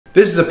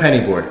This is a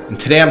penny board, and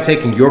today I'm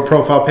taking your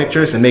profile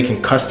pictures and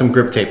making custom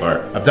grip tape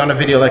art. I've done a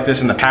video like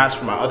this in the past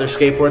for my other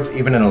skateboards,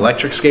 even an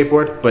electric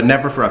skateboard, but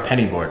never for a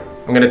penny board.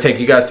 I'm gonna take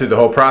you guys through the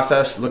whole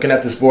process. Looking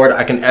at this board,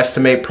 I can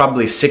estimate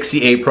probably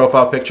 68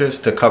 profile pictures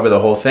to cover the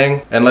whole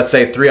thing, and let's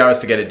say 3 hours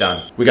to get it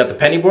done. We got the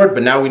penny board,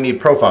 but now we need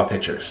profile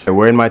pictures.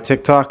 We're in my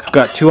TikTok. I've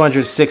got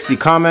 260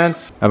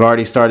 comments. I've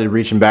already started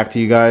reaching back to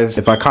you guys.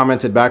 If I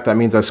commented back, that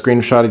means I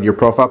screenshotted your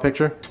profile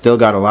picture. Still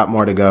got a lot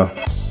more to go.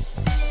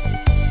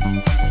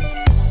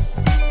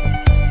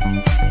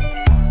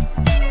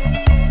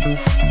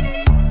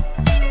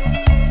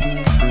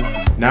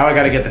 Now I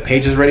gotta get the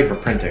pages ready for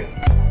printing.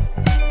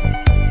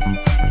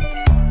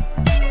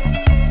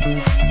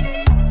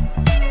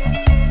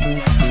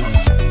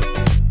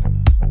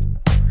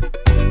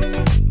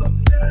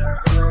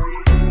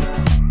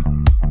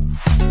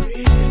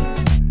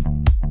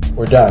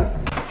 We're done.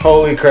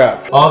 Holy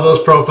crap. All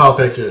those profile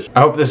pictures.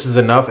 I hope this is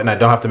enough and I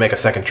don't have to make a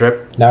second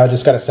trip. Now I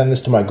just gotta send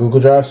this to my Google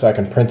Drive so I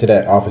can print it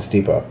at Office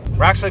Depot.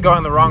 We're actually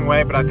going the wrong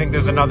way, but I think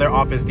there's another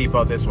Office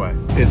Depot this way.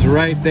 It's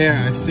right there,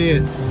 I see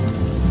it.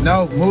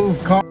 No,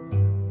 move, car.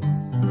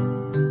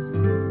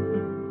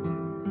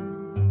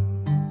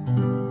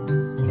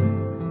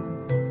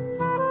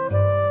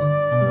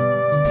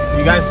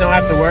 You guys don't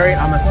have to worry,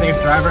 I'm a safe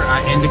driver,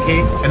 I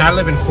indicate, and I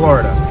live in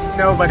Florida.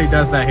 Nobody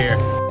does that here.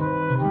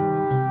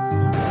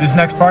 This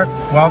next part,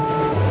 well,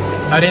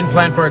 I didn't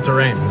plan for it to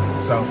rain,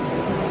 so.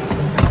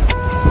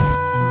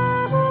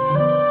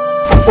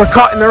 We're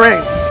caught in the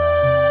rain.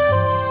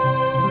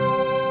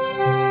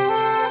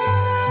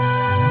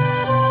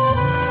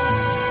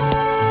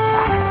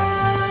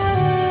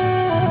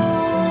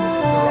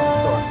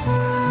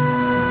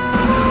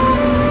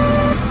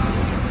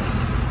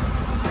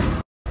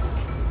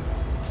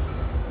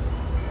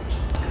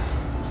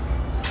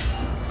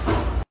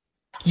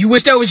 You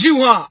wish that was you,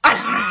 huh?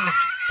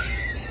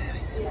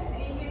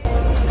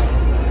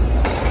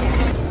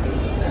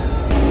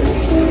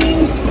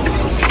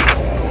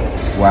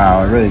 Wow,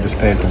 I really just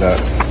paid for that.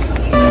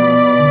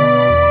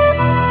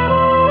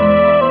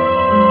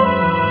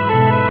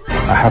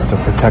 I have to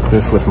protect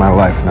this with my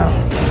life now.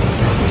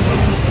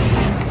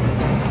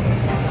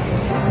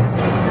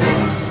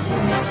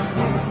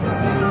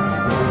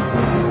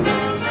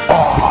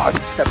 Oh,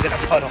 you stepped in a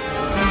puddle.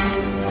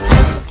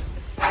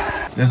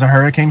 There's a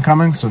hurricane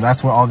coming, so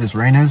that's what all this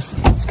rain is.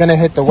 It's gonna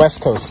hit the West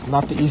Coast,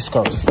 not the East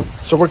Coast.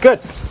 So we're good.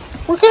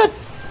 We're good.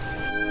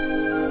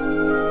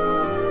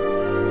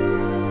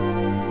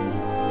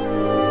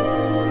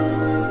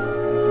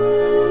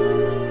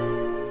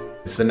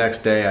 It's the next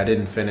day. I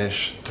didn't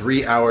finish.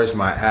 3 hours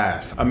my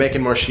ass. I'm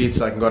making more sheets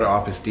so I can go to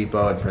Office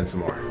Depot and print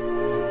some more.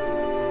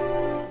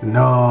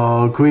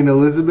 No, Queen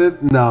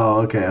Elizabeth?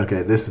 No,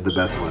 okay, this is the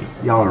best one.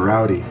 Y'all are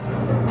rowdy.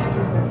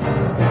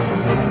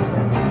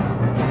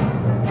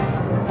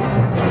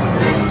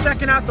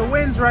 Checking out the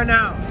winds right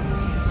now.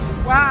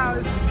 Wow,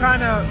 this is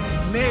kind of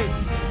mid.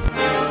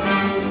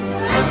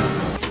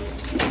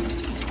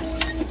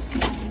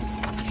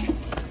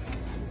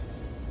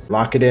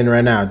 Lock it in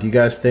right now. Do you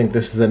guys think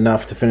this is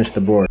enough to finish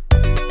the board?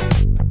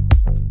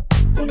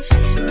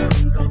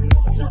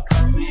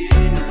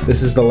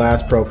 This is the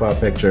last profile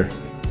picture.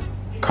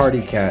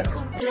 Cardi cat.